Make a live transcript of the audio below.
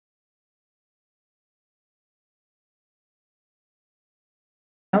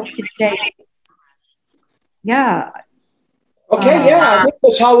today. Yeah. Okay, yeah, I think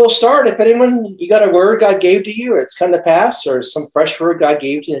that's how we'll start. If anyone, you got a word God gave to you, or it's come to pass, or some fresh word God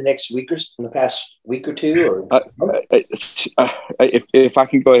gave to you in the next week or in the past week or two, or if I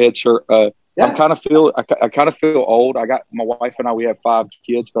can go ahead, sir. Yeah. I kind of feel old. I got my wife and I. We have 5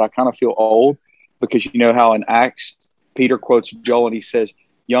 kids, but I kind of feel old because you know how in Acts Peter quotes Joel and he says,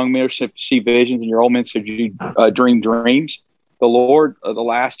 "Young men should see visions, and your old men should dream dreams." The Lord, the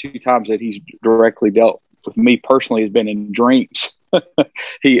last 2 times that He's directly dealt with me personally has been in dreams.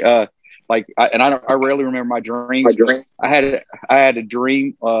 He I rarely remember my dreams. I had a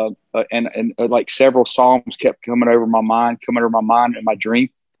dream, and like several psalms kept coming over my mind in my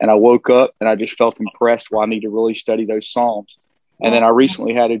dream, and I woke up and I just felt impressed. Well, I need to really study those psalms. And then I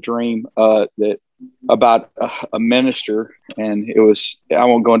recently had a dream that about a minister, and it was, I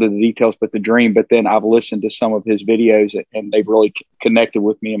won't go into the details, but the dream. But then I've listened to some of his videos, and they've really connected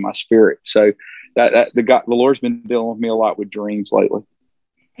with me in my spirit. So the Lord's been dealing with me a lot with dreams lately.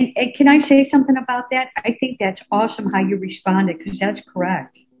 And can I say something about that? I think that's awesome how you responded, because that's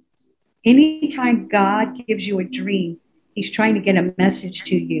correct. Anytime God gives you a dream, He's trying to get a message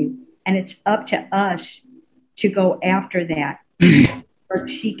to you, and it's up to us to go after that or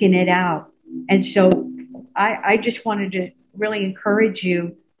seeking it out. And so I just wanted to really encourage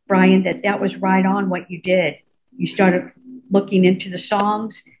you, Brian, that was right on what you did. You started looking into the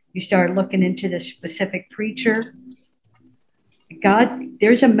Psalms. You started looking into the specific preacher. God,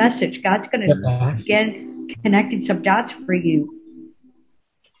 there's a message. God's going to begin connecting some dots for you.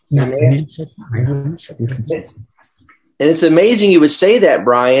 And it's amazing you would say that,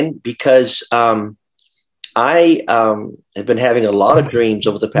 Brian, because I have been having a lot of dreams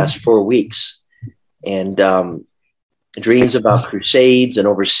over the past 4 weeks, and dreams about crusades and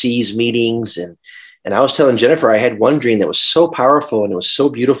overseas meetings. And I was telling Jennifer, I had one dream that was so powerful and it was so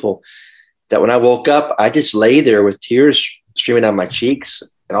beautiful that when I woke up, I just lay there with tears streaming down my cheeks.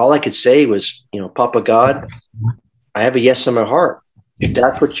 And all I could say was, Papa God, I have a yes in my heart. If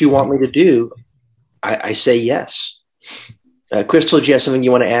that's what you want me to do, I say yes. Crystal, do you have something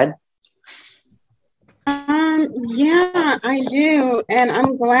you want to add? Yeah, I do. And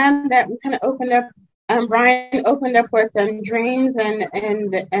I'm glad that we kind of opened up, Brian opened up with dreams, and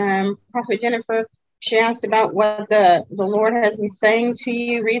Prophet Jennifer, she asked about what the Lord has been saying to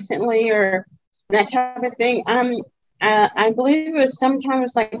you recently, or that type of thing. I believe it was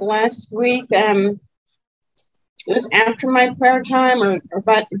sometimes like last week. It was after my prayer time or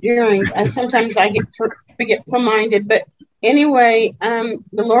about during. Sometimes I get reminded, but anyway, the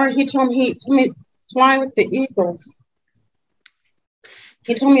Lord, He told me fly with the eagles.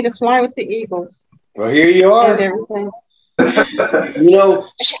 He told me to fly with the eagles. Well, here you are. And everything.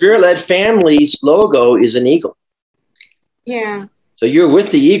 Spirit-led Family's logo is an eagle. Yeah. So you're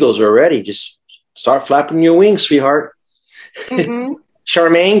with the eagles already. Just start flapping your wings, sweetheart. Mm-hmm.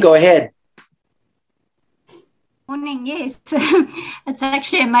 Charmaine, go ahead. Morning, yes. It's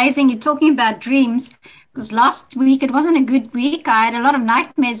actually amazing you're talking about dreams, because last week it wasn't a good week. I had a lot of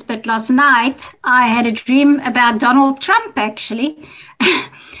nightmares, but last night I had a dream about Donald Trump, actually.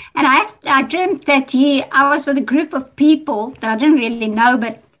 And I dreamt that I was with a group of people that I didn't really know,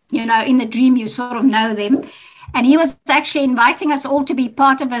 but, in the dream you sort of know them. And he was actually inviting us all to be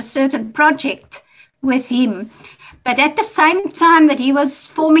part of a certain project with him. But at the same time that he was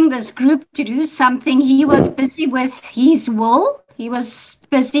forming this group to do something, he was busy with his will. He was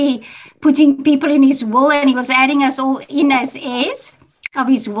busy putting people in his will, and he was adding us all in as heirs of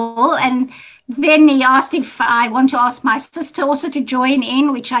his will. And then he asked if I want to ask my sister also to join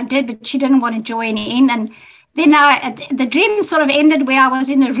in, which I did, but she didn't want to join in. And then the dream sort of ended where I was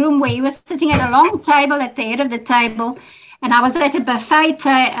in a room where he was sitting at a long table at the head of the table, and I was at a buffet,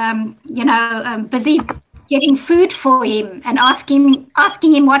 busy getting food for him and asking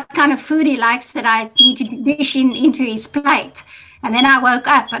him what kind of food he likes that I need to dish into his plate. And then I woke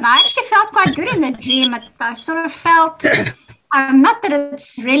up, and I actually felt quite good in the dream. I sort of felt, not that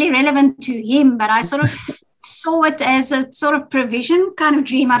it's really relevant to him, but I sort of saw it as a sort of provision kind of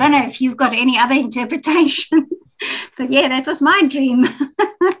dream. I don't know if you've got any other interpretation, but yeah, that was my dream.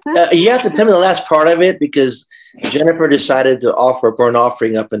 You have to tell me the last part of it, because Jennifer decided to offer a burnt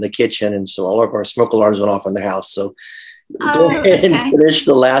offering up in the kitchen, and so all of our smoke alarms went off in the house. So go ahead and finish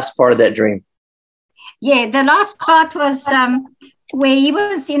the last part of that dream. Yeah, the last part was where he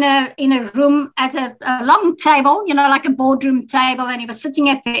was in a room at a long table, like a boardroom table, and he was sitting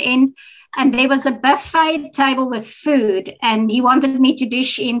at the end, and there was a buffet table with food, and he wanted me to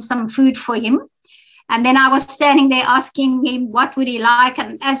dish in some food for him. And then I was standing there asking him what would he like,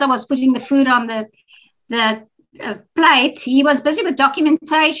 and as I was putting the food on the plate, he was busy with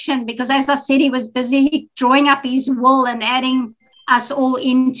documentation because, as I said, he was busy drawing up his will and adding us all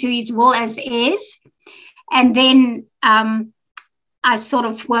into his will as heirs. And then I sort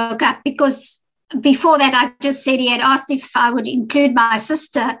of woke up because before that, I just said he had asked if I would include my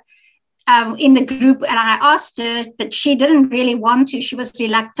sister in the group, and I asked her, but she didn't really want to. She was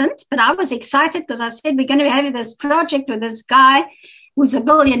reluctant, but I was excited because I said, we're going to have this project with this guy who's a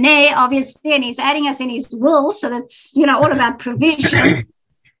billionaire, obviously, and he's adding us in his will. So that's, all about provision.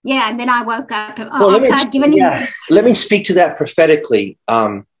 Yeah. And then I woke up. Let me speak to that prophetically.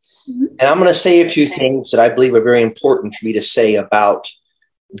 And I'm going to say a few things that I believe are very important for me to say about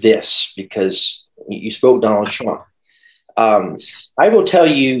this, because you spoke Donald Trump. I will tell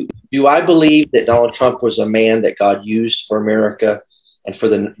you, do I believe that Donald Trump was a man that God used for America and for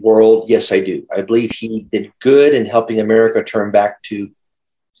the world? Yes, I do. I believe he did good in helping America turn back to,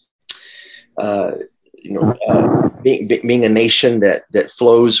 being a nation that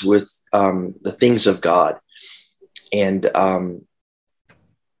flows with the things of God. And I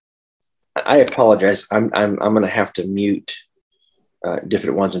apologize. I'm going to have to mute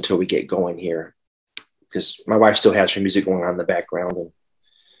different ones until we get going here, because my wife still has her music going on in the background,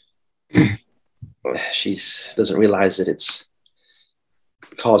 and she doesn't realize that it's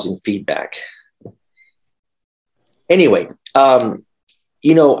causing feedback. Anyway, I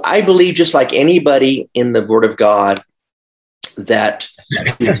believe, just like anybody in the Word of God that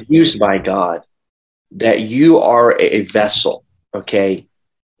is used by God, that you are a vessel, okay,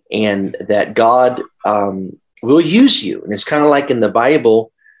 and that God will use you. And it's kind of like in the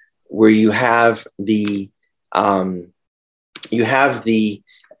Bible where you have the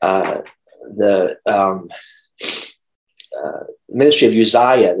ministry of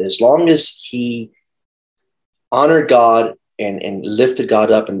Uzziah, that as long as he honored God and lifted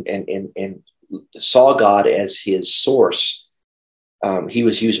God up and saw God as his source, he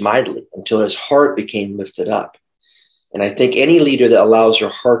was used mightily until his heart became lifted up. And I think any leader that allows your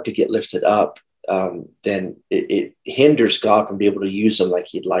heart to get lifted up, then it hinders God from being able to use them like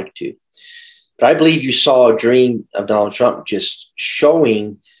he'd like to. But I believe you saw a dream of Donald Trump just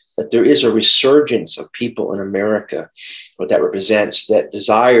showing that there is a resurgence of people in America, what that represents, that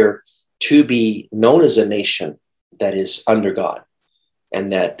desire to be known as a nation that is under God,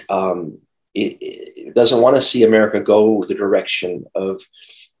 and that it doesn't want to see America go the direction of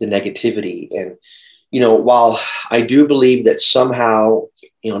the negativity. And, while I do believe that somehow,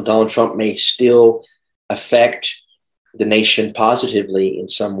 Donald Trump may still affect the nation positively in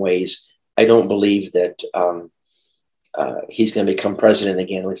some ways, I don't believe that he's going to become president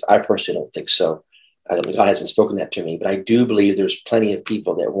again. At least I personally don't think so. I don't think God hasn't spoken that to me, but I do believe there's plenty of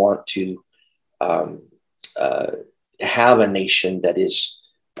people that want to have a nation that is,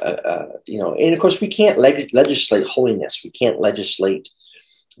 and of course we can't legislate holiness. We can't legislate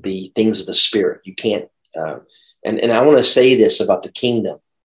the things of the Spirit. You can't, and I want to say this about the kingdom.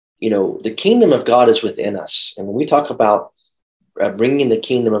 The kingdom of God is within us. And when we talk about bringing the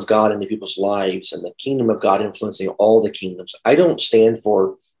kingdom of God into people's lives and the kingdom of God influencing all the kingdoms, I don't stand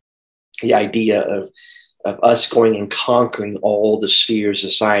for the idea of us going and conquering all the spheres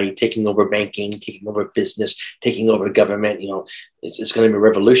of society, taking over banking, taking over business, taking over government. It's going to be a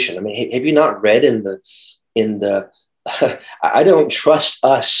revolution. I mean, have you not read in the I don't trust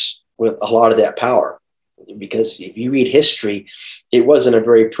us with a lot of that power, because if you read history, it wasn't a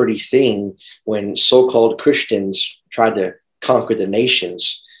very pretty thing when so-called Christians tried to conquer the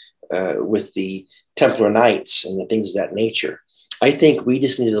nations with the Templar Knights and the things of that nature. I think we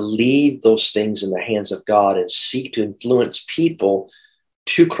just need to leave those things in the hands of God and seek to influence people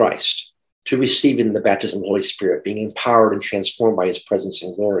to Christ, to receiving the baptism of the Holy Spirit, being empowered and transformed by his presence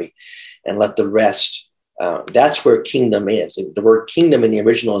and glory, and let the rest. That's where kingdom is. The word kingdom in the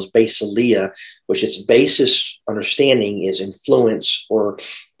original is basileia, which its basis understanding is influence or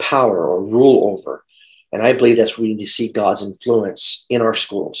power or rule over. And I believe that's where we need to see God's influence in our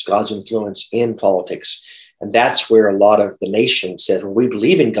schools, God's influence in politics. And that's where a lot of the nation says, well, we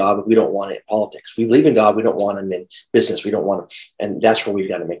believe in God, but we don't want it in politics. We believe in God, we don't want him in business. We don't want him. And that's where we've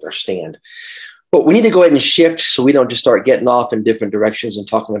got to make our stand. But we need to go ahead and shift so we don't just start getting off in different directions and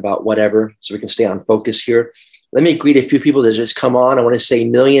talking about whatever, so we can stay on focus here. Let me greet a few people that just come on. I want to say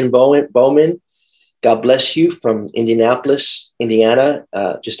Million Bowman. God bless you from Indianapolis, Indiana,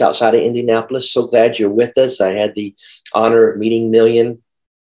 just outside of Indianapolis. So glad you're with us. I had the honor of meeting Million.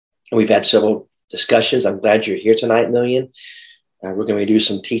 We've had several discussions. I'm glad you're here tonight, Million. We're going to do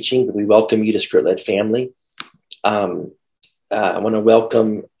some teaching, but we welcome you to Spirit-Led Family. I want to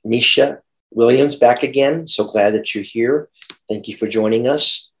welcome Misha Williams back again. So glad that you're here. Thank you for joining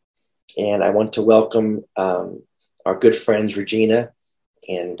us. And I want to welcome our good friends, Regina,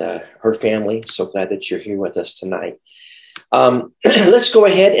 and her family. So glad that you're here with us tonight. Let's go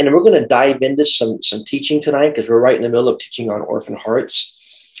ahead and we're going to dive into some teaching tonight because we're right in the middle of teaching on orphan hearts.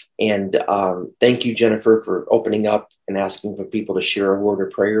 And thank you, Jennifer, for opening up and asking for people to share a word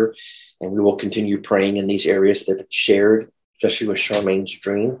of prayer. And we will continue praying in these areas that have been shared, especially with Charmaine's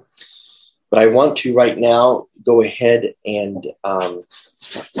dream. But I want to right now go ahead and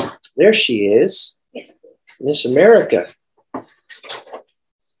there she is, Miss America.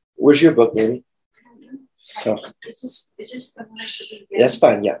 Where's your book, baby? Oh. Is this the one I should be That's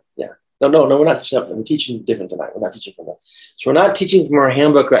fine. Yeah. No, we're not. I'm teaching different tonight. We're not teaching from that. So we're not teaching from our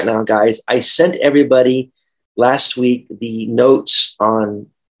handbook right now, guys. I sent everybody last week the notes on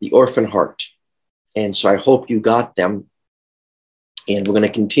the orphan heart. And so I hope you got them. And we're going to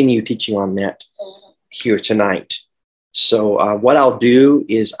continue teaching on that here tonight. So what I'll do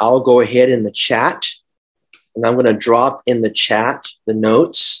is I'll go ahead in the chat and I'm going to drop in the chat the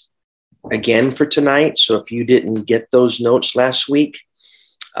notes again for tonight. So if you didn't get those notes last week,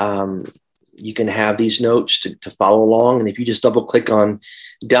 you can have these notes to follow along. And if you just double click on,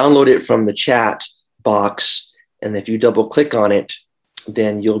 download it from the chat box. And if you double click on it,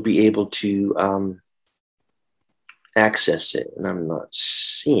 then you'll be able to access it. And I'm not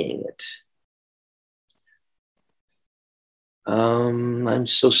seeing it. I'm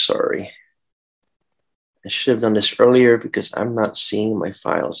so sorry. I should have done this earlier because I'm not seeing my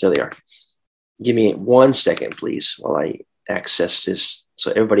files. There they are. Give me 1 second, please, while I access this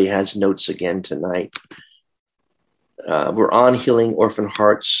so everybody has notes again tonight. We're on Healing Orphan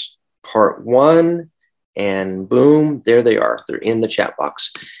Hearts Part 1, and boom, there they are. They're in the chat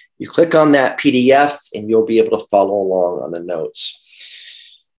box. You click on that PDF, and you'll be able to follow along on the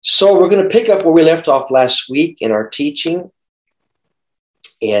notes. So we're going to pick up where we left off last week in our teaching.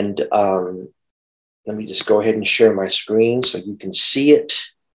 And let me just go ahead and share my screen so you can see it.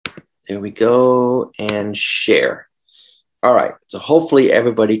 There we go, and share. All right, so hopefully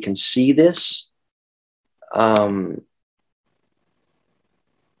everybody can see this.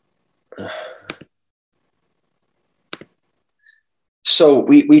 So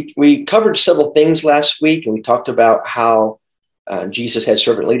we covered several things last week, and we talked about how Jesus had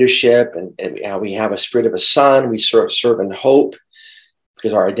servant leadership and how we have a spirit of a son. We serve in hope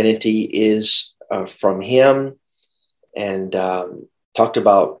because our identity is from him, and talked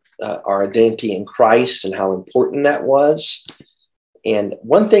about our identity in Christ and how important that was. And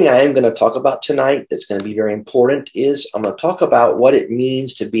one thing I am going to talk about tonight that's going to be very important is I'm going to talk about what it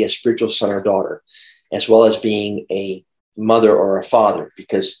means to be a spiritual son or daughter, as well as being a mother or a father,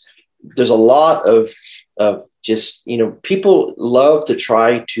 because there's a lot of just, people love to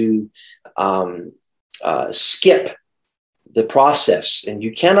try to skip the process, and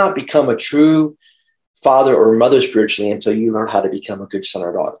you cannot become a true father or mother spiritually until you learn how to become a good son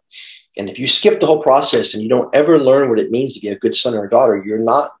or daughter. And if you skip the whole process and you don't ever learn what it means to be a good son or daughter, you're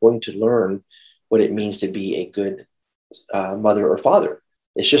not going to learn what it means to be a good mother or father.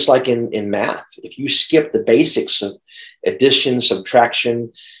 It's just like in math. If you skip the basics of addition,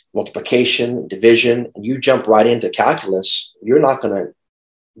 subtraction, multiplication, division, and you jump right into calculus, you're not going to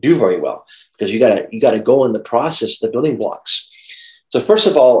do very well because you got to go in the process, the building blocks. So first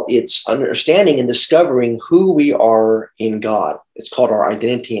of all, it's understanding and discovering who we are in God. It's called our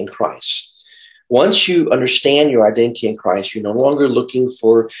identity in Christ. Once you understand your identity in Christ, you're no longer looking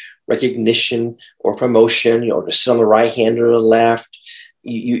for recognition or promotion, to sit on the right hand or the left.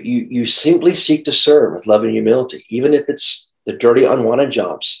 You simply seek to serve with love and humility, even if it's the dirty, unwanted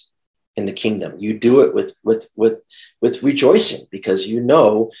jobs in the kingdom. You do it with rejoicing because you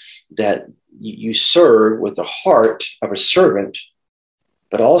know that you serve with the heart of a servant,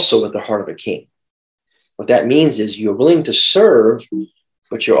 but also with the heart of a king. What that means is you're willing to serve,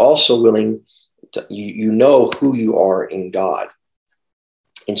 but you're also willing to, you know who you are in God.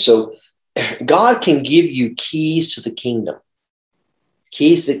 And so God can give you keys to the kingdom,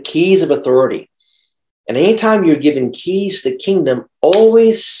 keys of authority. And anytime you're given keys to the kingdom,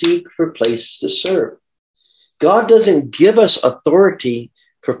 always seek for places to serve. God doesn't give us authority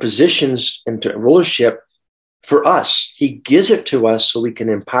for positions and rulership for us. He gives it to us so we can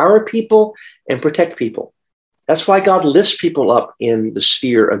empower people and protect people. That's why God lifts people up in the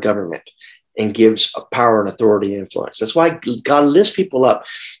sphere of government and gives power and authority and influence. That's why God lifts people up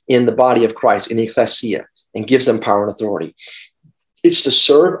in the body of Christ, in the ecclesia, and gives them power and authority. It's to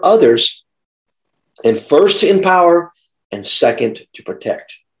serve others, and first to empower, and second to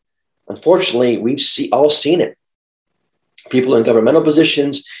protect. Unfortunately, we've all seen it. People in governmental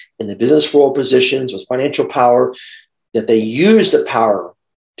positions, in the business world positions with financial power, that they use the power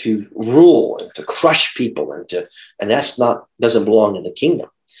to rule and to crush people and doesn't belong in the kingdom.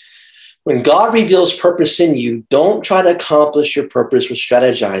 When God reveals purpose in you, don't try to accomplish your purpose with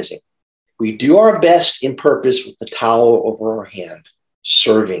strategizing. We do our best in purpose with the towel over our hand,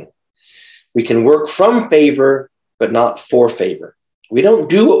 serving. We can work from favor, but not for favor. We don't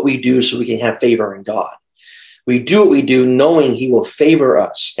do what we do so we can have favor in God. We do what we do knowing he will favor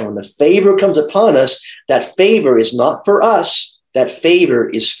us. And when the favor comes upon us, that favor is not for us. That favor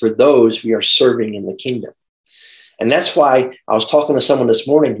is for those we are serving in the kingdom. And that's why I was talking to someone this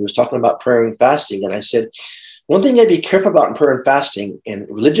morning who was talking about prayer and fasting. And I said, one thing I'd be careful about in prayer and fasting, and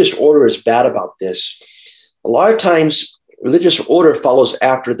religious order is bad about this. A lot of times, religious order follows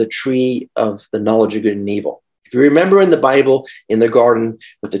after the tree of the knowledge of good and evil. If you remember in the Bible, in the garden,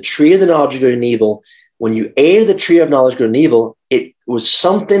 with the tree of the knowledge of good and evil, when you ate of the tree of knowledge of good and evil, it was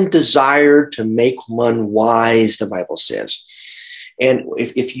something desired to make one wise, the Bible says. And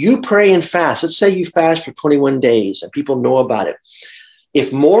if you pray and fast, let's say you fast for 21 days and people know about it.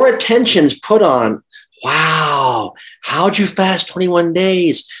 If more attention is put on, wow, how'd you fast 21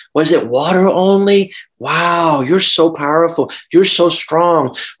 days? Was it water only? Wow, you're so powerful. You're so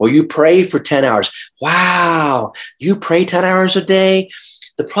strong. Or you pray for 10 hours. Wow, you pray 10 hours a day.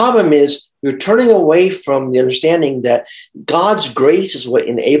 The problem is you're turning away from the understanding that God's grace is what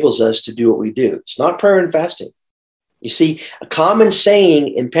enables us to do what we do. It's not prayer and fasting. You see, a common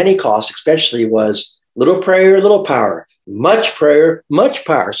saying in Pentecost especially was little prayer, little power, much prayer, much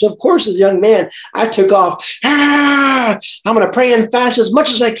power. So, of course, as a young man, I took off, I'm going to pray and fast as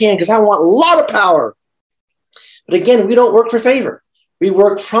much as I can because I want a lot of power. But again, we don't work for favor. We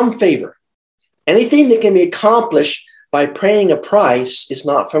work from favor. Anything that can be accomplished by paying a price is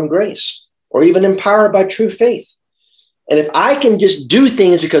not from grace or even empowered by true faith. And if I can just do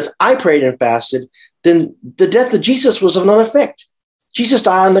things because I prayed and fasted, then the death of Jesus was of no effect. Jesus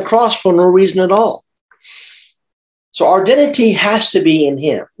died on the cross for no reason at all. So our identity has to be in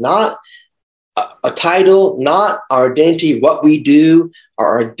him, not a title, not our identity, what we do.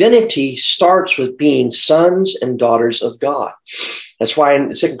 Our identity starts with being sons and daughters of God. That's why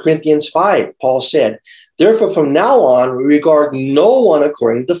in 2 Corinthians 5, Paul said, therefore, from now on, we regard no one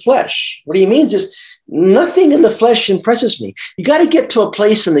according to the flesh. What he means is nothing in the flesh impresses me. You got to get to a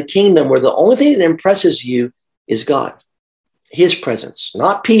place in the kingdom where the only thing that impresses you is God, his presence,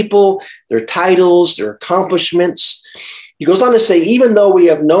 not people, their titles, their accomplishments. He goes on to say, even though we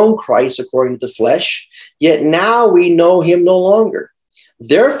have known Christ according to the flesh, yet now we know him no longer.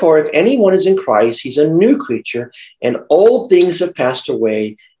 Therefore, if anyone is in Christ, he's a new creature, and old things have passed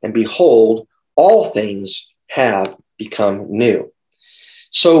away, and behold, all things have become new.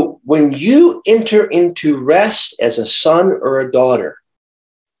 So when you enter into rest as a son or a daughter,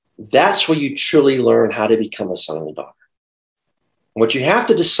 that's where you truly learn how to become a son and a daughter. What you have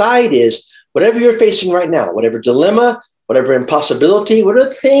to decide is whatever you're facing right now, whatever dilemma, whatever impossibility, whatever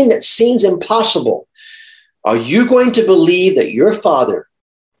thing that seems impossible, are you going to believe that your Father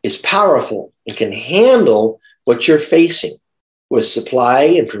is powerful and can handle what you're facing with supply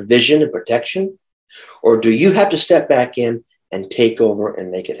and provision and protection? Or do you have to step back in and take over and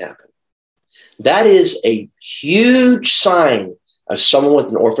make it happen? That is a huge sign of someone with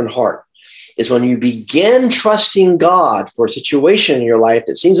an orphan heart, is when you begin trusting God for a situation in your life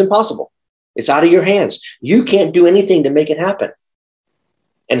that seems impossible. It's out of your hands. You can't do anything to make it happen.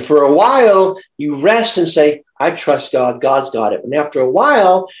 And for a while, you rest and say, I trust God. God's got it. And after a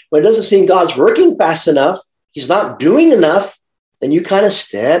while, when it doesn't seem God's working fast enough, he's not doing enough, then you kind of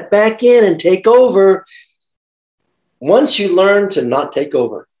step back in and take over. Once you learn to not take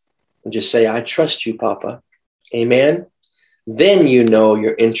over and just say, I trust you, Papa. Amen. Then you know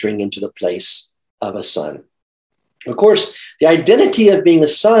you're entering into the place of a son. Of course, the identity of being a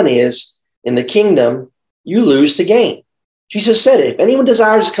son is in the kingdom, you lose to gain. Jesus said, if anyone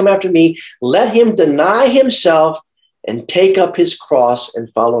desires to come after me, let him deny himself and take up his cross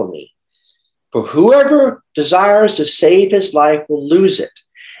and follow me. For whoever desires to save his life will lose it.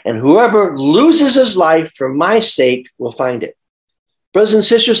 And whoever loses his life for my sake will find it. Brothers and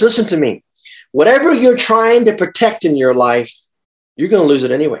sisters, listen to me. Whatever you're trying to protect in your life, you're going to lose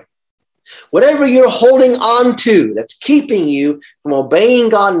it anyway. Whatever you're holding on to that's keeping you from obeying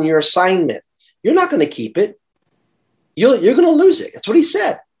God in your assignment, you're not going to keep it. You're going to lose it. That's what he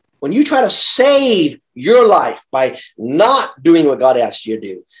said. When you try to save your life by not doing what God asked you to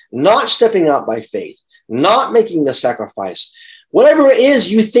do, not stepping out by faith, not making the sacrifice, whatever it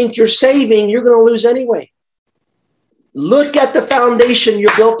is you think you're saving, you're going to lose anyway. Look at the foundation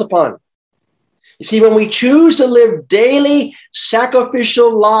you're built upon. You see, when we choose to live daily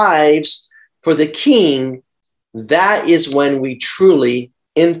sacrificial lives for the King, that is when we truly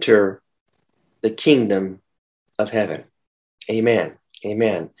enter the kingdom of heaven. Amen.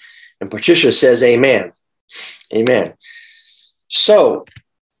 Amen. And Patricia says, amen. Amen. So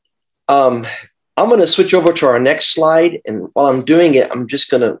I'm going to switch over to our next slide. And while I'm doing it,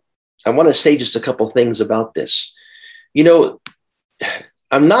 I want to say just a couple things about this. You know,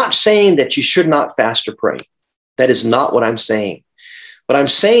 I'm not saying that you should not fast or pray. That is not what I'm saying. What I'm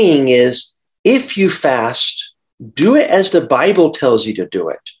saying is, if you fast, do it as the Bible tells you to do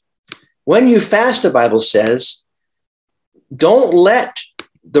it. When you fast, the Bible says, don't let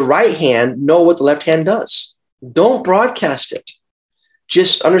the right hand know what the left hand does. Don't broadcast it.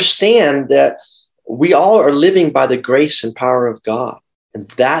 Just understand that we all are living by the grace and power of God. And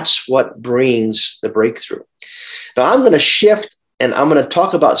that's what brings the breakthrough. Now, I'm going to shift and I'm going to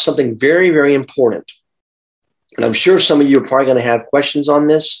talk about something very, very important. And I'm sure some of you are probably going to have questions on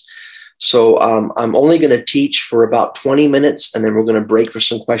this. So I'm only going to teach for about 20 minutes, and then we're going to break for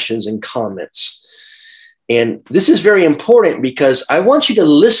some questions and comments. And this is very important because I want you to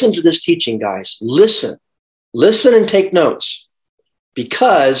listen to this teaching, guys. Listen and take notes,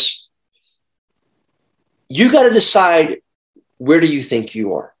 because you got to decide, where do you think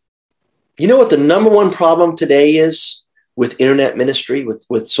you are? You know what the number one problem today is with internet ministry,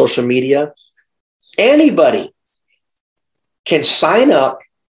 with social media? Anybody can sign up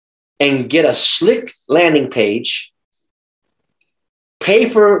and get a slick landing page, pay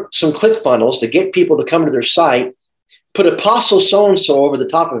for some click funnels to get people to come to their site, put apostle so-and-so over the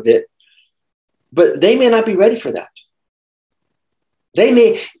top of it, but they may not be ready for that.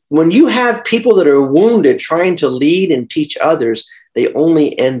 When you have people that are wounded trying to lead and teach others, they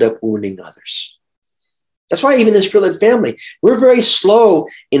only end up wounding others. That's why even in Spirit-led family, we're very slow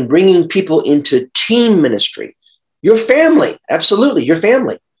in bringing people into team ministry. Your family, absolutely, your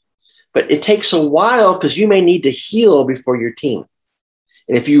family. But it takes a while because you may need to heal before your team.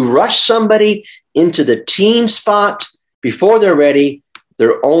 And if you rush somebody into the team spot before they're ready,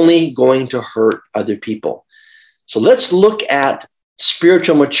 they're only going to hurt other people. So let's look at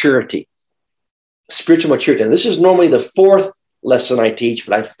spiritual maturity. Spiritual maturity. And this is normally the fourth lesson I teach,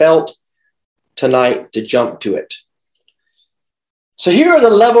 but I felt tonight to jump to it. So here are the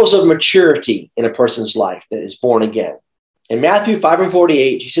levels of maturity in a person's life that is born again. In Matthew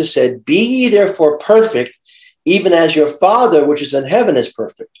 5:48, Jesus said, "Be ye therefore perfect, even as your Father which is in heaven is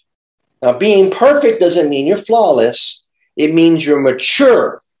perfect." Now, being perfect doesn't mean you're flawless. It means you're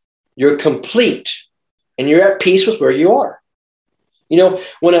mature, you're complete, and you're at peace with where you are. You know,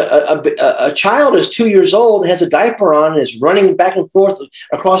 when a child is 2 years old and has a diaper on and is running back and forth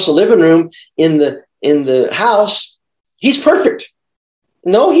across the living room in the house, he's perfect.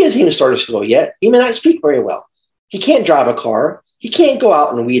 No, he hasn't even started school yet. He may not speak very well. He can't drive a car. He can't go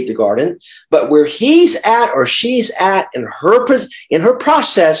out and weed the garden. But where he's at or she's at in her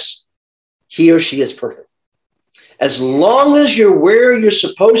process, he or she is perfect. As long as you're where you're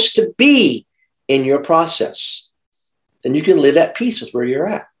supposed to be in your process, then you can live at peace with where you're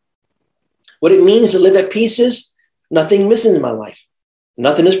at. What it means to live at peace is nothing missing in my life.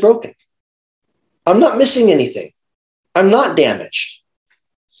 Nothing is broken. I'm not missing anything. I'm not damaged.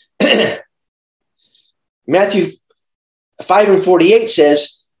 Matthew 5:48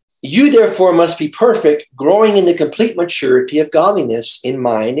 says, "You therefore must be perfect, growing in the complete maturity of godliness in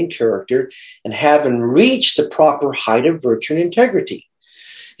mind and character, and having reached the proper height of virtue and integrity."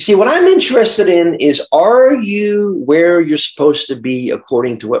 You see, what I'm interested in is, are you where you're supposed to be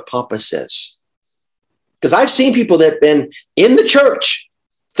according to what Papa says? Because I've seen people that have been in the church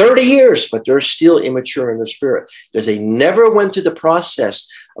 30 years, but they're still immature in their spirit because they never went through the process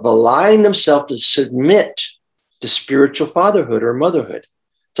of allowing themselves to submit to spiritual fatherhood or motherhood,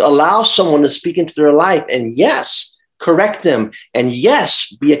 to allow someone to speak into their life and, yes, correct them, and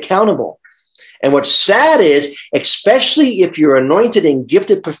yes, be accountable. And what's sad is, especially if you're anointed and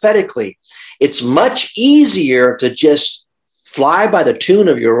gifted prophetically, it's much easier to just fly by the tune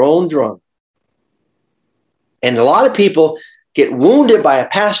of your own drum. And a lot of people get wounded by a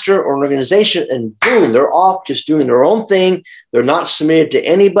pastor or an organization, and boom, they're off just doing their own thing. They're not submitted to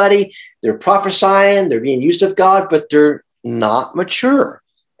anybody. They're prophesying, they're being used of God, but they're not mature.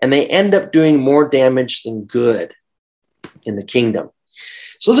 And they end up doing more damage than good in the kingdom.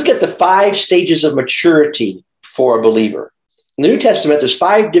 So let's look at the 5 stages of maturity for a believer. In the New Testament, there's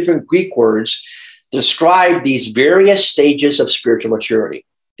 5 different Greek words that describe these various stages of spiritual maturity.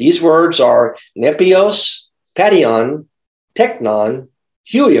 These words are nepios, padion, teknon,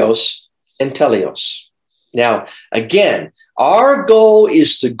 huios, and teleos. Now, again, our goal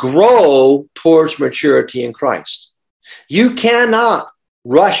is to grow towards maturity in Christ. You cannot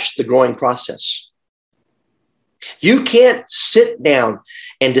rush the growing process. You can't sit down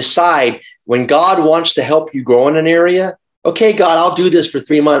and decide when God wants to help you grow in an area. Okay, God, I'll do this for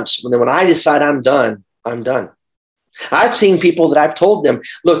 3 months. And then when I decide I'm done, I'm done. I've seen people that I've told them,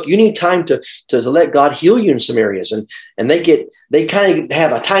 look, you need time to let God heal you in some areas. And they kind of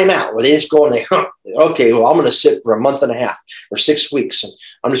have a timeout where they just go and okay, well, I'm going to sit for a month and a half or 6 weeks. And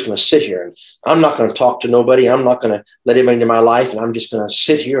I'm just going to sit here and I'm not going to talk to nobody. I'm not going to let anybody into my life. And I'm just going to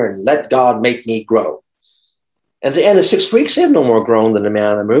sit here and let God make me grow. And at the end of 6 weeks, they have no more grown than the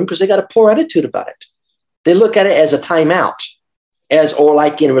man in the moon because they got a poor attitude about it. They look at it as a timeout, or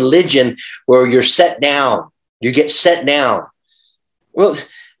like in religion where you're set down. You get set down. Well,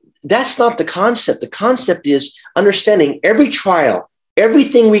 that's not the concept. The concept is understanding every trial,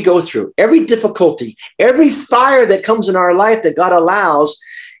 everything we go through, every difficulty, every fire that comes in our life that God allows.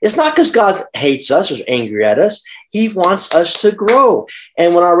 It's not because God hates us or is angry at us. He wants us to grow.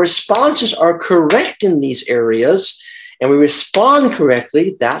 And when our responses are correct in these areas and we respond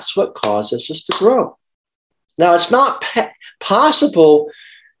correctly, that's what causes us to grow. Now, it's not possible.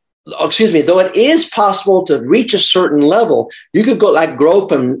 Though it is possible to reach a certain level, you could grow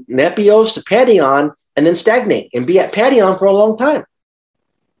from Nepios to Pantheon and then stagnate and be at Pantheon for a long time.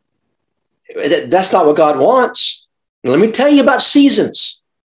 That's not what God wants. Let me tell you about seasons.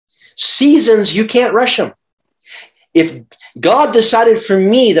 Seasons, you can't rush them. If God decided for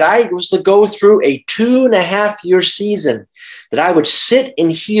me that I was to go through a 2.5-year season, that I would sit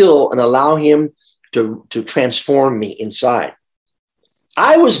and heal and allow him to transform me inside.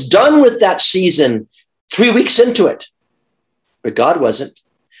 I was done with that season 3 weeks into it, but God wasn't.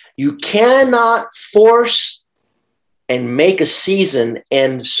 You cannot force and make a season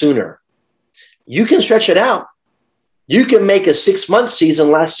end sooner. You can stretch it out. You can make a 6-month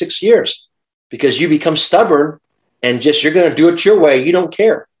season last 6 years because you become stubborn and you're going to do it your way. You don't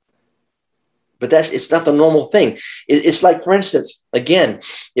care. But it's not the normal thing. It's like, for instance, again,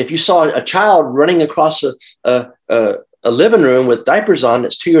 if you saw a child running across a living room with diapers on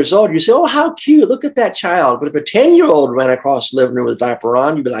that's 2 years old, you say, oh, how cute, look at that child. But if a 10-year-old ran across the living room with a diaper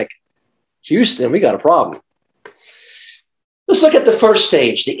on, you'd be like, Houston, we got a problem. Let's look at the first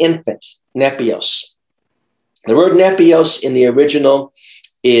stage, the infant, Nepios. The word Nepios in the original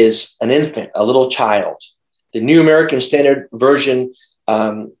is an infant, a little child. The New American Standard Version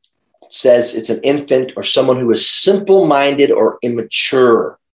says it's an infant or someone who is simple-minded or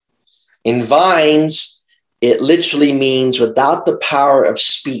immature. In Vines, it literally means without the power of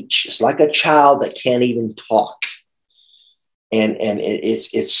speech. It's like a child that can't even talk. And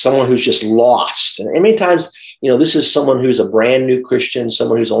it's someone who's just lost. And many times, this is someone who's a brand new Christian,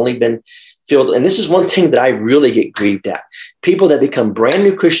 someone who's only been filled. And this is one thing that I really get grieved at. People that become brand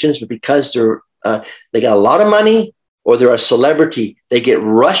new Christians, but because they got a lot of money or they're a celebrity, they get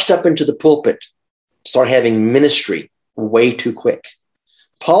rushed up into the pulpit, start having ministry way too quick.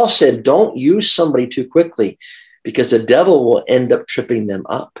 Paul said, don't use somebody too quickly because the devil will end up tripping them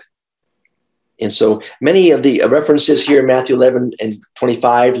up. And so many of the references here, Matthew 11 and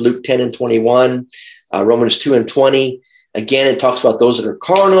 25, Luke 10 and 21, Romans 2 and 20. Again, it talks about those that are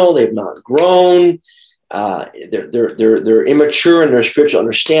carnal. They've not grown. They're immature in their spiritual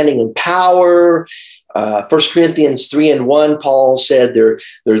understanding and power. 1 Corinthians 3 and 1, Paul said they're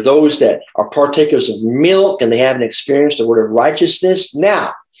those that are partakers of milk and they haven't experienced the word of righteousness.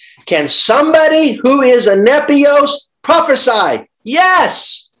 Now, can somebody who is a Nepios prophesy?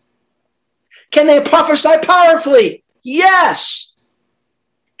 Yes. Can they prophesy powerfully? Yes.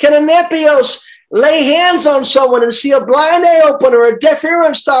 Can a Nepios lay hands on someone and see a blind eye open or a deaf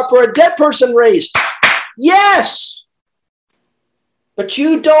ear stop or a dead person raised? Yes. But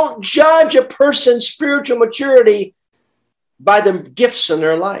you don't judge a person's spiritual maturity by the gifts in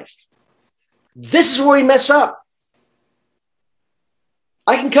their life. This is where we mess up.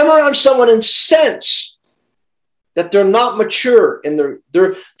 I can come around someone and sense that they're not mature and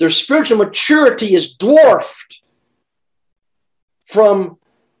their spiritual maturity is dwarfed from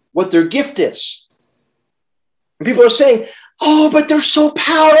what their gift is. And people are saying, oh, but they're so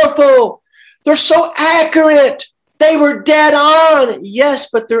powerful. They're so accurate. They were dead on. Yes,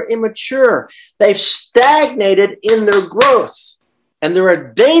 but they're immature. They've stagnated in their growth and they're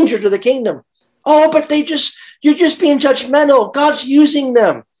a danger to the kingdom. Oh, but you're just being judgmental. God's using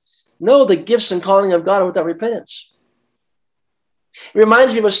them. No, the gifts and calling of God are without repentance. It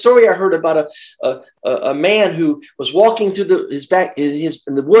reminds me of a story I heard about a man who was walking through in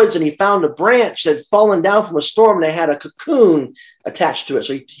the woods and he found a branch that had fallen down from a storm and they had a cocoon attached to it.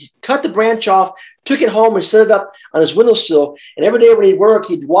 So he cut the branch off, took it home and set it up on his windowsill. And every day when he'd work,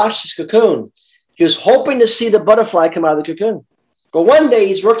 he'd watch this cocoon. He was hoping to see the butterfly come out of the cocoon. But one day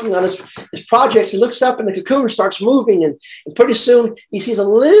he's working on his project. He looks up and the cocoon starts moving. And pretty soon he sees a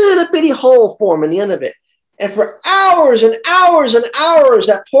little bitty hole form in the end of it. And for hours and hours and hours,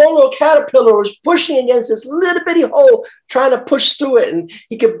 that poor little caterpillar was pushing against this little bitty hole, trying to push through it. And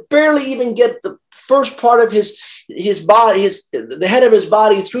he could barely even get the first part of his body, the head of his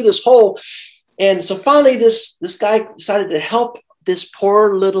body through this hole. And so finally, this guy decided to help this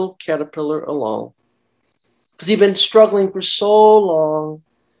poor little caterpillar along because he'd been struggling for so long.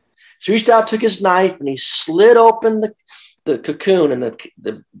 So he reached out, took his knife, and he slit open the cocoon, and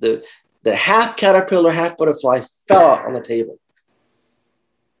the half caterpillar, half butterfly fell out on the table.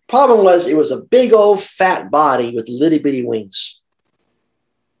 Problem was, it was a big old fat body with little bitty wings.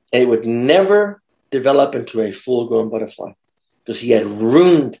 And it would never develop into a full-grown butterfly because he had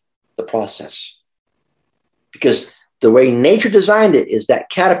ruined the process. Because the way nature designed it is that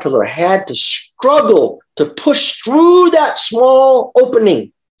caterpillar had to struggle to push through that small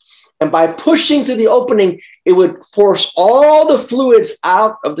opening. And by pushing through the opening, it would force all the fluids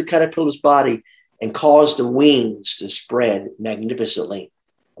out of the caterpillar's body and cause the wings to spread magnificently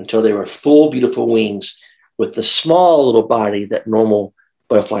until they were full, beautiful wings with the small little body that normal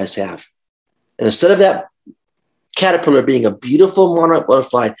butterflies have. And instead of that caterpillar being a beautiful monarch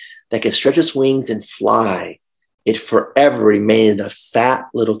butterfly that can stretch its wings and fly, it forever remained a fat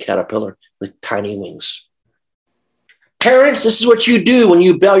little caterpillar with tiny wings. Parents, this is what you do when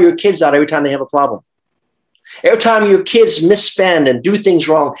you bail your kids out every time they have a problem. Every time your kids misspend and do things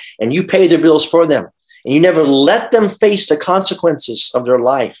wrong and you pay their bills for them and you never let them face the consequences of their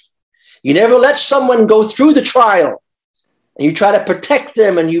life. You never let someone go through the trial and you try to protect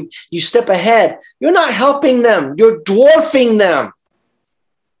them and you step ahead. You're not helping them. You're dwarfing them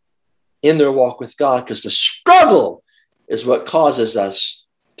in their walk with God because the struggle is what causes us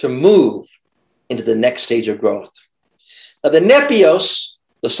to move into the next stage of growth. Now, the nepios,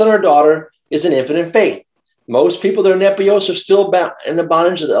 the son or daughter, is an infant in faith. Most people that are nepios are still in the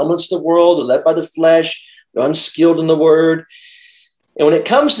bondage of the elements of the world. They're led by the flesh. They're unskilled in the word. And when it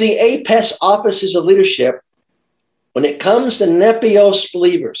comes to the APES offices of leadership, when it comes to nepios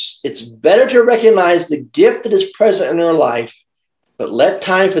believers, it's better to recognize the gift that is present in their life, but let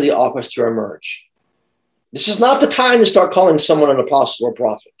time for the office to emerge. This is not the time to start calling someone an apostle or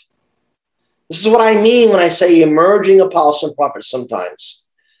prophet. This is what I mean when I say emerging apostle and prophet sometimes.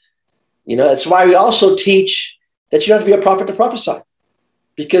 That's why we also teach that you don't have to be a prophet to prophesy.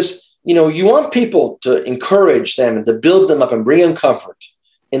 Because, you want people to encourage them and to build them up and bring them comfort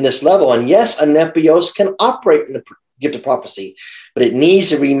in this level. And yes, a nepios can operate in the gift of prophecy, but it needs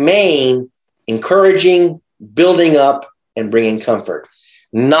to remain encouraging, building up, and bringing comfort.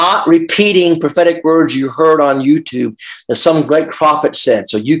 Not repeating prophetic words you heard on YouTube that some great prophet said,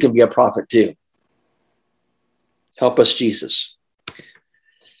 so you can be a prophet too. Help us, Jesus.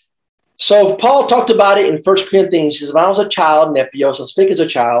 So Paul talked about it in 1 Corinthians. He says, when I was a child, nepios, I speak as a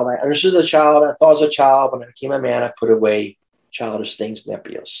child. I understood as a child. I thought as a child. When I became a man, I put away childish things,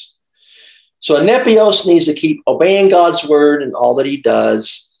 nepios. So a nepios needs to keep obeying God's word and all that he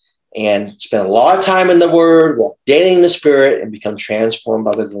does and spend a lot of time in the word, walk daily in the spirit, and become transformed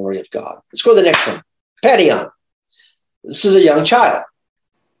by the glory of God. Let's go to the next one. Padion. This is a young child.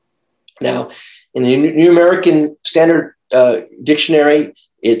 Now, in the New American Standard Dictionary,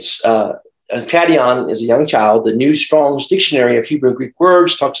 it's padion is a young child. The New Strong's Dictionary of Hebrew and Greek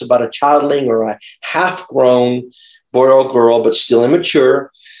Words talks about a childling or a half-grown boy or girl, but still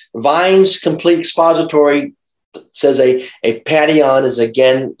immature. Vine's Complete Expository says a padion is,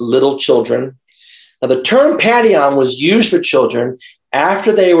 again, little children. Now, the term padion was used for children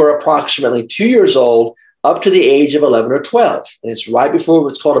after they were approximately 2 years old up to the age of 11 or 12. And it's right before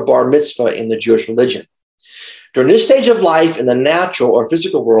what's called a bar mitzvah in the Jewish religion. During this stage of life in the natural or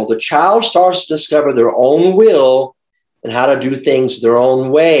physical world, the child starts to discover their own will and how to do things their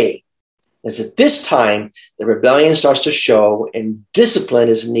own way. And it's at this time that rebellion starts to show and discipline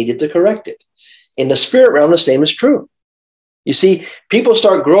is needed to correct it. In the spirit realm, the same is true. You see, people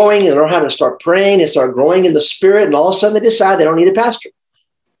start growing and learn how to start praying and start growing in the spirit, and all of a sudden they decide they don't need a pastor.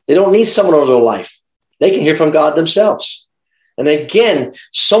 They don't need someone over their life. They can hear from God themselves. And again,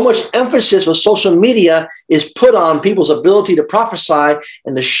 so much emphasis with social media is put on people's ability to prophesy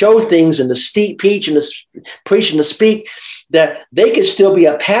and to show things and to preach and to preach and to speak that they could still be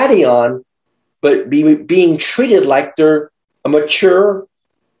a padion, but being treated like they're a mature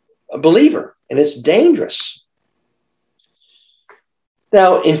believer. And it's dangerous.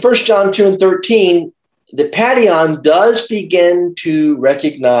 Now, in 1 John 2 and 13, the padion does begin to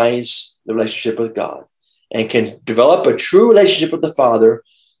recognize the relationship with God and can develop a true relationship with the Father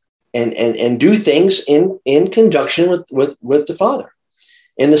and do things in conjunction with the Father.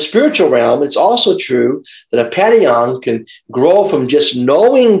 In the spiritual realm, it's also true that a paedion can grow from just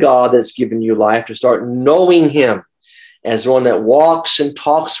knowing God that's given you life to start knowing him as one that walks and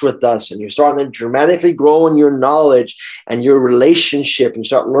talks with us. And you're starting to dramatically grow in your knowledge and your relationship, and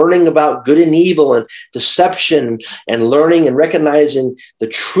start learning about good and evil and deception, and learning and recognizing the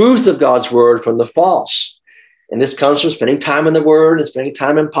truth of God's word from the false. And this comes from spending time in the word and spending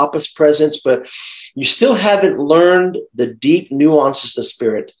time in Papa's presence, but you still haven't learned the deep nuances of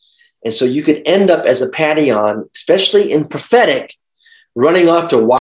spirit. And so you could end up as a paedion, especially in prophetic, running off to